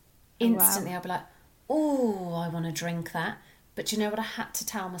 instantly I'd be like, oh, I want to drink that. But do you know what I had to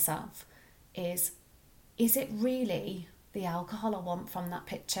tell myself is it really the alcohol I want from that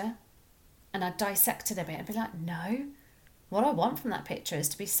picture? And I dissected a bit and be like, no. What I want from that picture is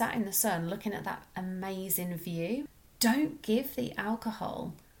to be sat in the sun looking at that amazing view. Don't give the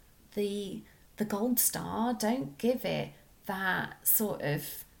alcohol the gold star. Don't give it that sort of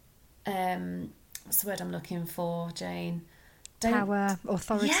what's the word I'm looking for, Jane? Power,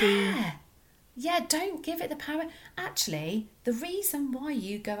 authority. Yeah, don't give it the power. Actually, the reason why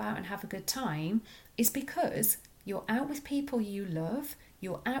you go out and have a good time is because you're out with people you love.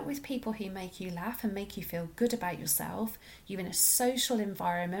 You're out with people who make you laugh and make you feel good about yourself. You're in a social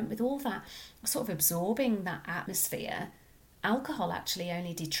environment with all that sort of absorbing that atmosphere. Alcohol actually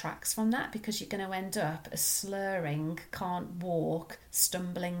only detracts from that, because you're going to end up a slurring, can't walk,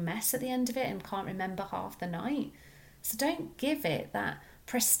 stumbling mess at the end of it and can't remember half the night. So don't give it that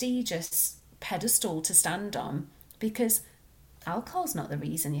prestigious pedestal to stand on, because alcohol's not the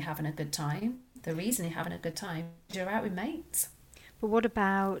reason you're having a good time. The reason you're having a good time is you're out with mates. But what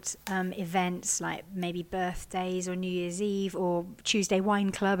about events like maybe birthdays or New Year's Eve or Tuesday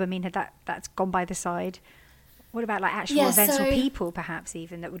wine club? I mean, that's gone by the side. What about like actual events or people perhaps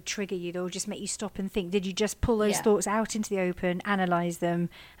even that would trigger you, that would just make you stop and think? Did you just pull those thoughts out into the open, analyse them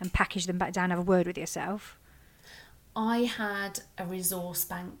and package them back down, have a word with yourself? I had a resource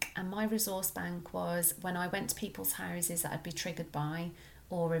bank, and my resource bank was when I went to people's houses that I'd be triggered by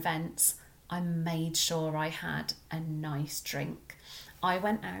or events, I made sure I had a nice drink. I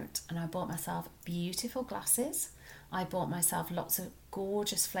went out and I bought myself beautiful glasses. I bought myself lots of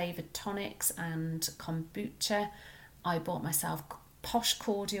gorgeous flavoured tonics and kombucha. I bought myself posh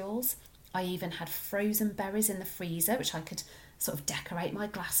cordials. I even had frozen berries in the freezer, which I could sort of decorate my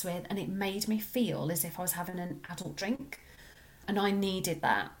glass with, and it made me feel as if I was having an adult drink. And I needed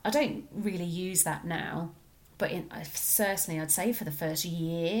that. I don't really use that now, but certainly I'd say for the first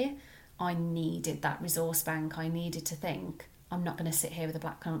year, I needed that resource bank. I needed to think, I'm not going to sit here with a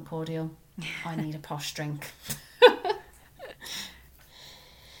blackcurrant cordial. I need a posh drink.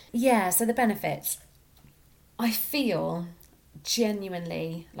 Yeah, so the benefits. I feel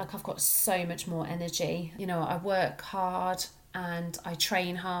genuinely like I've got so much more energy. You know, I work hard and I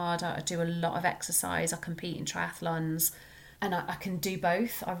train hard. I do a lot of exercise. I compete in triathlons, and I can do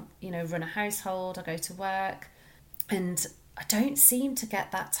both. I, run a household. I go to work, and I don't seem to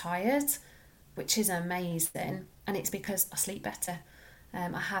get that tired, which is amazing. And it's because I sleep better. I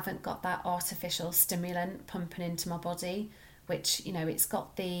haven't got that artificial stimulant pumping into my body, which, it's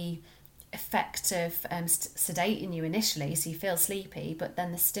got the effect of sedating you initially, so you feel sleepy, but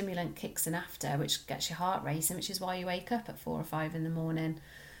then the stimulant kicks in after, which gets your heart racing, which is why you wake up at 4 or 5 in the morning,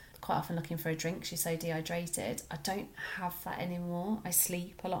 quite often looking for a drink because you're so dehydrated. I don't have that anymore. I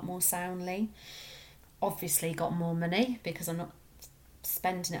sleep a lot more soundly. Obviously got more money because I'm not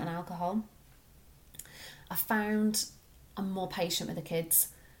spending it on alcohol. I found I'm more patient with the kids,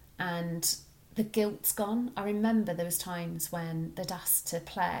 and the guilt's gone. I remember there was times when they'd asked to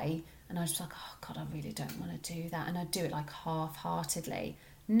play and I was like, oh God, I really don't want to do that. And I'd do it like half-heartedly.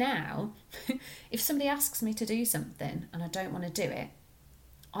 Now, if somebody asks me to do something and I don't want to do it,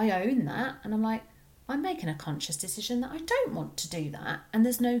 I own that. And I'm like, I'm making a conscious decision that I don't want to do that. And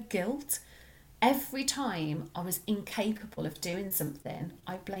there's no guilt. Every time I was incapable of doing something,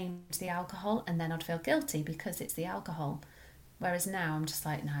 I blamed the alcohol, and then I'd feel guilty because it's the alcohol. Whereas now I'm just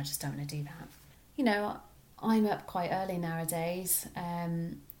like, no, I just don't want to do that. I'm up quite early nowadays.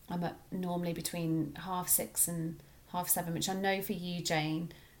 I'm up normally between 6:30 and 7:30, which I know for you,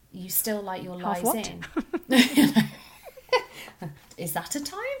 Jane, you still like your lies in. Is that a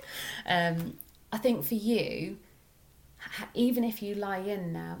time? I think for you, even if you lie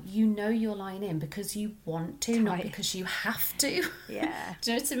in now, you're lying in because you want to, not because you have to. Yeah.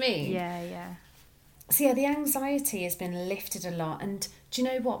 Do you know what I mean? Yeah. So yeah, the anxiety has been lifted a lot. And do you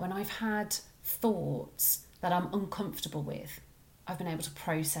know what? When I've had thoughts that I'm uncomfortable with, I've been able to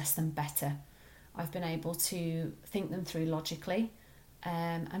process them better. I've been able to think them through logically,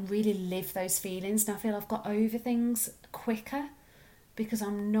 and really live those feelings. And I feel I've got over things quicker because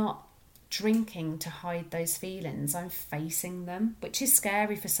I'm not drinking to hide those feelings. I'm facing them, which is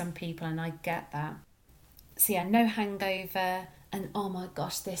scary for some people, and I get that. So yeah, no hangover, and oh my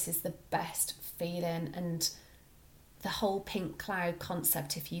gosh, this is the best feeling. And the whole pink cloud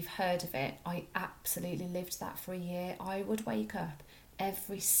concept, if you've heard of it, I absolutely lived that for a year. I would wake up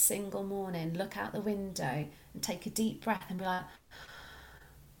every single morning, look out the window and take a deep breath and be like,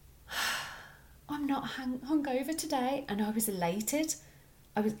 I'm not hungover today. And I was elated.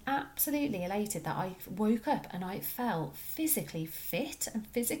 I was absolutely elated that I woke up and I felt physically fit and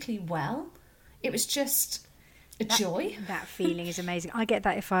physically well. It was just a joy. That feeling is amazing. I get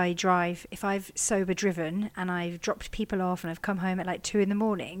that if I drive, if I've sober driven and I've dropped people off and I've come home at like 2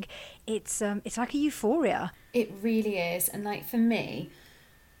 a.m, it's like a euphoria. It really is. And like for me,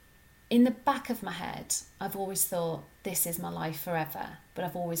 in the back of my head, I've always thought this is my life forever, but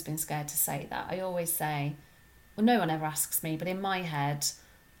I've always been scared to say that. I always say, well, no one ever asks me, but in my head,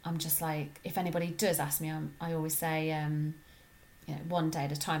 I'm just like, if anybody does ask me, I always say, one day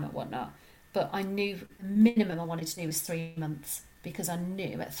at a time and whatnot. But I knew the minimum I wanted to do was 3 months, because I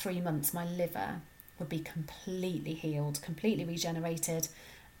knew at 3 months my liver would be completely healed, completely regenerated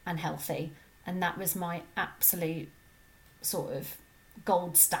and healthy. And that was my absolute sort of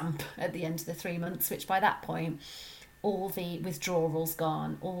gold stamp at the end of the 3 months, which by that point, all the withdrawals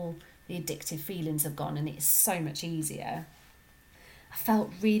gone, all the addictive feelings have gone, and it's so much easier. I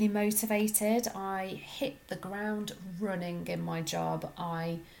felt really motivated. I hit the ground running in my job.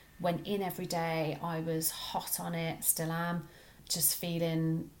 I went in every day. I was hot on it, still am, just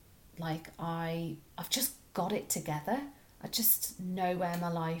feeling like I've just got it together. I just know where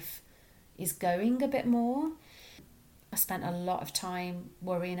my life is going a bit more. I spent a lot of time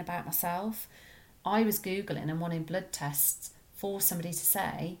worrying about myself. I was Googling and wanting blood tests for somebody to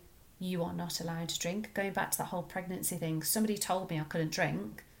say, you are not allowed to drink. Going back to that whole pregnancy thing, somebody told me I couldn't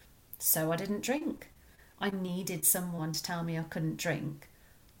drink, so I didn't drink. I needed someone to tell me I couldn't drink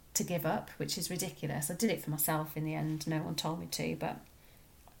to give up, which is ridiculous. I did it for myself in the end. No one told me to, but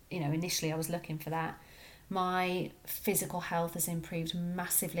initially I was looking for that. My physical health has improved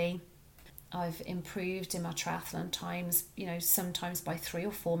massively. I've improved in my triathlon times, sometimes by 3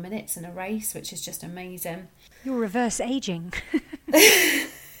 or 4 minutes in a race, which is just amazing. You're reverse aging.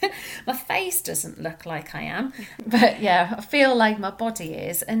 My face doesn't look like I am, but yeah, I feel like my body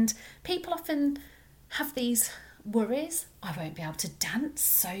is. And people often have these worries. I won't be able to dance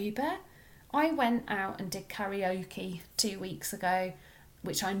sober. I went out and did karaoke 2 weeks ago,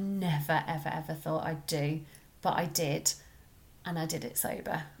 which I never, ever, ever thought I'd do, but I did, and I did it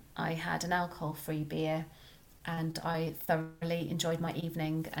sober. I had an alcohol-free beer, and I thoroughly enjoyed my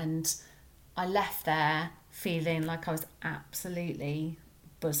evening, and I left there feeling like I was absolutely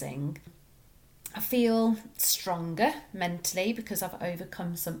buzzing. I feel stronger mentally because I've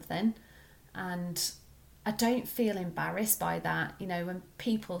overcome something, and I don't feel embarrassed by that. When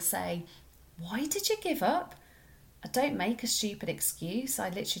people say, why did you give up? I don't make a stupid excuse. I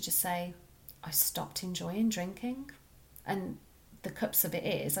literally just say, I stopped enjoying drinking. And the cups of it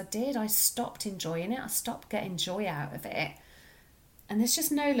is, I stopped enjoying it. I stopped getting joy out of it. And there's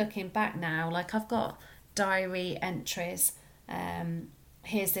just no looking back now. Like, I've got diary entries.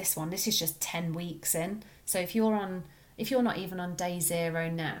 Here's this one. This is just 10 weeks in. So if you're not even on day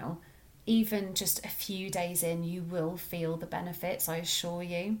 0 now, even just a few days in, you will feel the benefits, I assure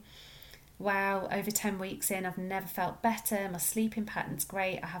you. Wow, over 10 weeks in, I've never felt better. My sleeping pattern's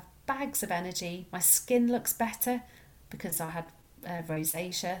great. I have bags of energy. My skin looks better because I had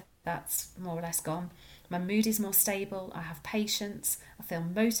rosacea. That's more or less gone. My mood is more stable. I have patience. I feel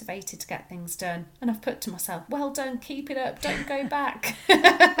motivated to get things done. And I've put to myself, well done, keep it up, don't go back.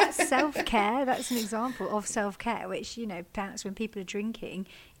 That's self-care. That's an example of self-care, which, perhaps when people are drinking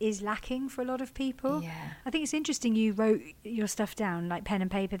is lacking for a lot of people. Yeah. I think it's interesting you wrote your stuff down, like pen and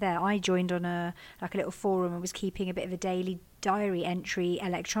paper there. I joined on a little forum and was keeping a bit of a daily diary entry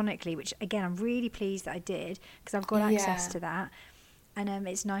electronically, which, again, I'm really pleased that I did because I've got access to that. And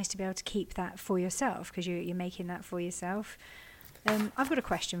it's nice to be able to keep that for yourself because you're making that for yourself. I've got a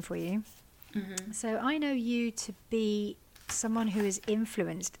question for you. Mm-hmm. So I know you to be someone who has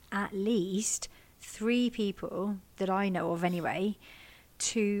influenced at least 3 people that I know of anyway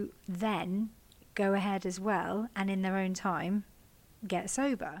to then go ahead as well and in their own time get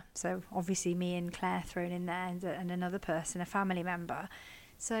sober. So obviously me and Claire thrown in there and another person, a family member.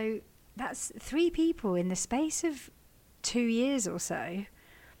 So that's 3 people in the space of 2 years or so. I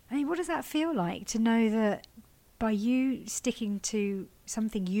mean, what does that feel like to know that by you sticking to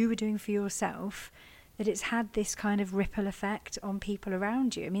something you were doing for yourself, that it's had this kind of ripple effect on people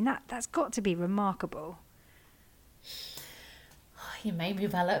around you? I mean, that's got to be remarkable. Oh, you made me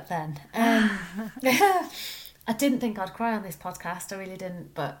well up then. I didn't think I'd cry on this podcast. I really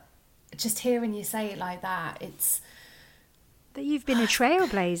didn't. But just hearing you say it like that, it's... That you've been a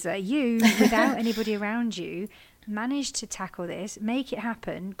trailblazer. You, without anybody around you, managed to tackle this, make it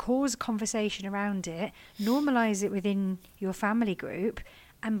happen, cause a conversation around it, normalise it within your family group,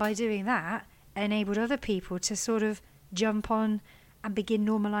 and by doing that, enabled other people to sort of jump on and begin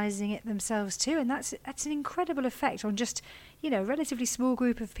normalising it themselves too. And that's an incredible effect on just, a relatively small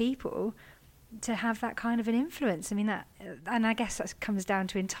group of people to have that kind of an influence. I mean, and I guess that comes down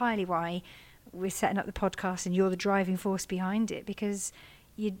to entirely why we're setting up the podcast and you're the driving force behind it, because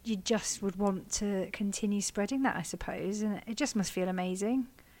you just would want to continue spreading that, I suppose, and it just must feel amazing.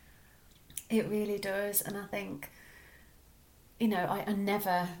 It really does. And I think, I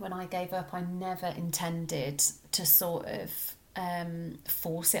never, when I gave up, I never intended to sort of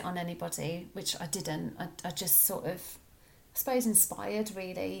force it on anybody, which I didn't. I just sort of, I suppose, inspired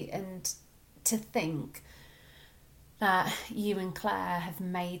really, and to think that you and Claire have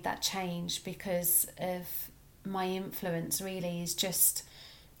made that change because of my influence really is just,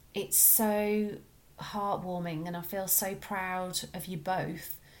 it's so heartwarming, and I feel so proud of you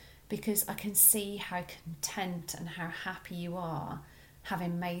both because I can see how content and how happy you are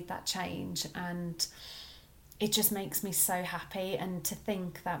having made that change, and it just makes me so happy. And to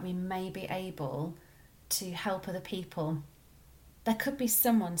think that we may be able to help other people there could be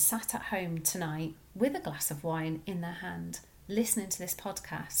someone sat at home tonight with a glass of wine in their hand, listening to this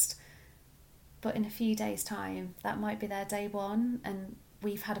podcast. But in a few days' time, that might be their day one, and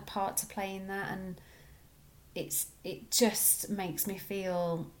we've had a part to play in that. And it just makes me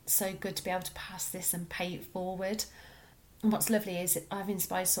feel so good to be able to pass this and pay it forward. And what's lovely is I've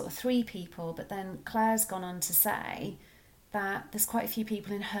inspired sort of 3 people, but then Claire's gone on to say that there's quite a few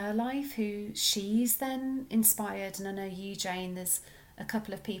people in her life who she's then inspired. And I know you, Jane, there's a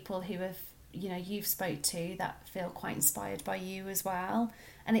couple of people who have, you've spoke to that feel quite inspired by you as well.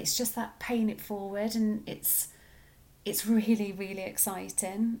 And it's just that paying it forward, and it's really, really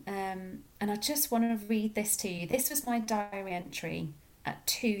exciting. And I just want to read this to you. This was my diary entry at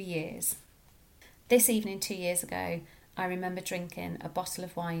 2 years. This evening 2 years ago, I remember drinking a bottle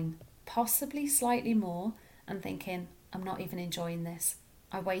of wine, possibly slightly more, and thinking, I'm not even enjoying this.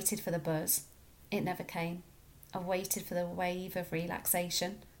 I waited for the buzz. It never came. I waited for the wave of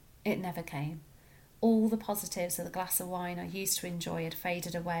relaxation. It never came. All the positives of the glass of wine I used to enjoy had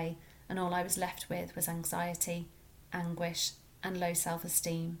faded away, and all I was left with was anxiety, anguish, and low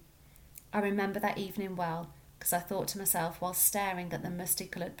self-esteem. I remember that evening well, because I thought to myself while staring at the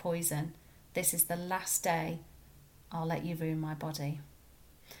musty-coloured poison, this is the last day I'll let you ruin my body.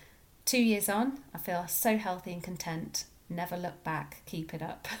 2 years on, I feel so healthy and content. Never look back. Keep it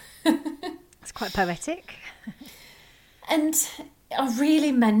up. It's quite poetic. And I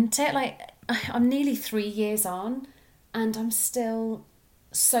really meant it. Like, I'm nearly 3 years on, and I'm still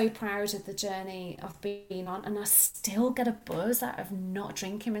so proud of the journey I've been on, and I still get a buzz out of not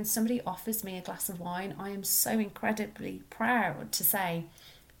drinking. When somebody offers me a glass of wine, I am so incredibly proud to say,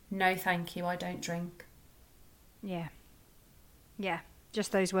 no thank you, I don't drink. Yeah.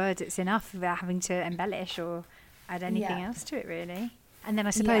 Just those words, it's enough without having to embellish or add anything else to it, really. And then I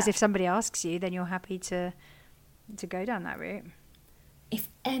suppose if somebody asks you, then you're happy to go down that route. If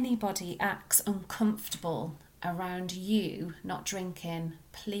anybody acts uncomfortable around you not drinking,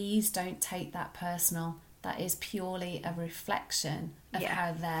 please don't take that personal. That is purely a reflection of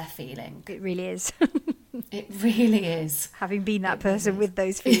how they're feeling. It really is. It really is. Having been that person with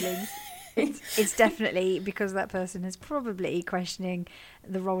those feelings. It's definitely because that person is probably questioning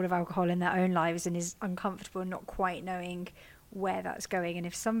the role of alcohol in their own lives and is uncomfortable and not quite knowing where that's going. And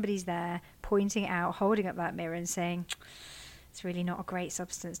if somebody's there pointing out, holding up that mirror and saying, it's really not a great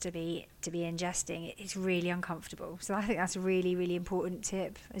substance to be ingesting, it's really uncomfortable. So I think that's a really, really important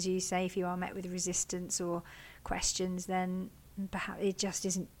tip. As you say, if you are met with resistance or questions, then perhaps it just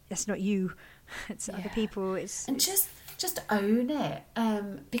isn't, that's not you, it's other people. And just own it,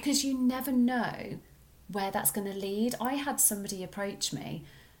 because you never know where that's going to lead. I had somebody approach me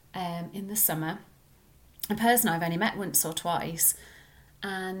in the summer, a person I've only met once or twice,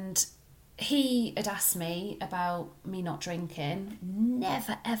 and he had asked me about me not drinking,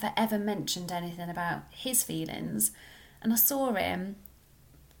 never, ever, ever mentioned anything about his feelings. And I saw him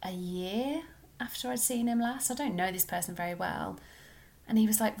a year after I'd seen him last. I don't know this person very well. And he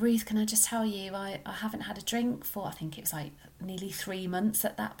was like, Ruth, can I just tell you, I haven't had a drink for, I think it was like nearly 3 months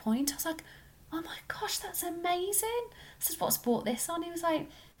at that point. I was like, oh my gosh, that's amazing. I said, what's brought this on? He was like,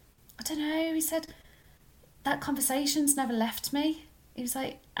 I don't know. He said, that conversation's never left me. He was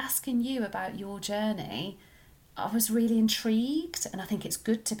like, asking you about your journey, I was really intrigued, and I think it's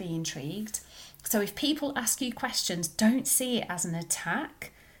good to be intrigued. So if people ask you questions, don't see it as an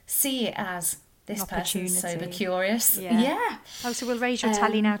attack. See it as, this person's sober curious. Yeah. Oh, so we'll raise your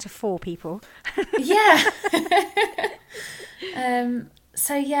tally now to 4 people. Yeah.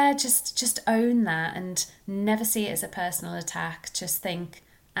 So yeah, just own that and never see it as a personal attack. Just think,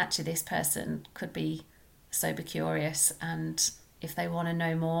 actually, this person could be sober curious, and if they want to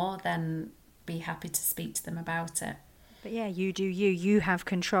know more, then be happy to speak to them about it. But yeah, you do you. You have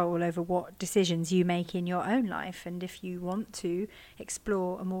control over what decisions you make in your own life. And if you want to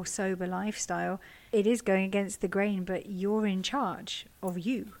explore a more sober lifestyle, it is going against the grain, but you're in charge of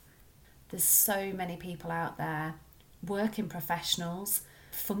you. There's so many people out there, working professionals,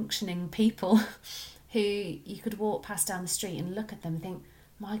 functioning people, who you could walk past down the street and look at them and think,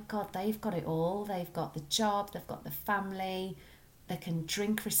 my God, they've got it all. They've got the job, they've got the family, they can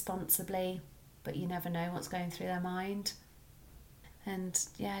drink responsibly, but you never know what's going through their mind. And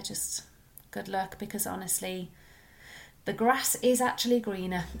yeah, just good luck, because honestly, the grass is actually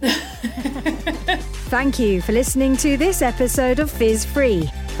greener. Thank you for listening to this episode of Fizz Free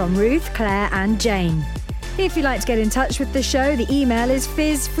from Ruth, Claire and Jane. If you'd like to get in touch with the show, the email is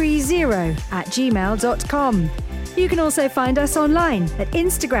fizzfreezero@gmail.com. You can also find us online at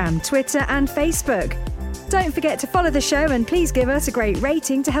Instagram, Twitter and Facebook. Don't forget to follow the show, and please give us a great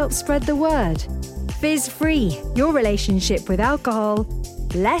rating to help spread the word. Fizz Free, your relationship with alcohol,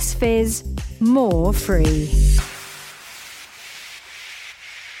 less fizz, more free.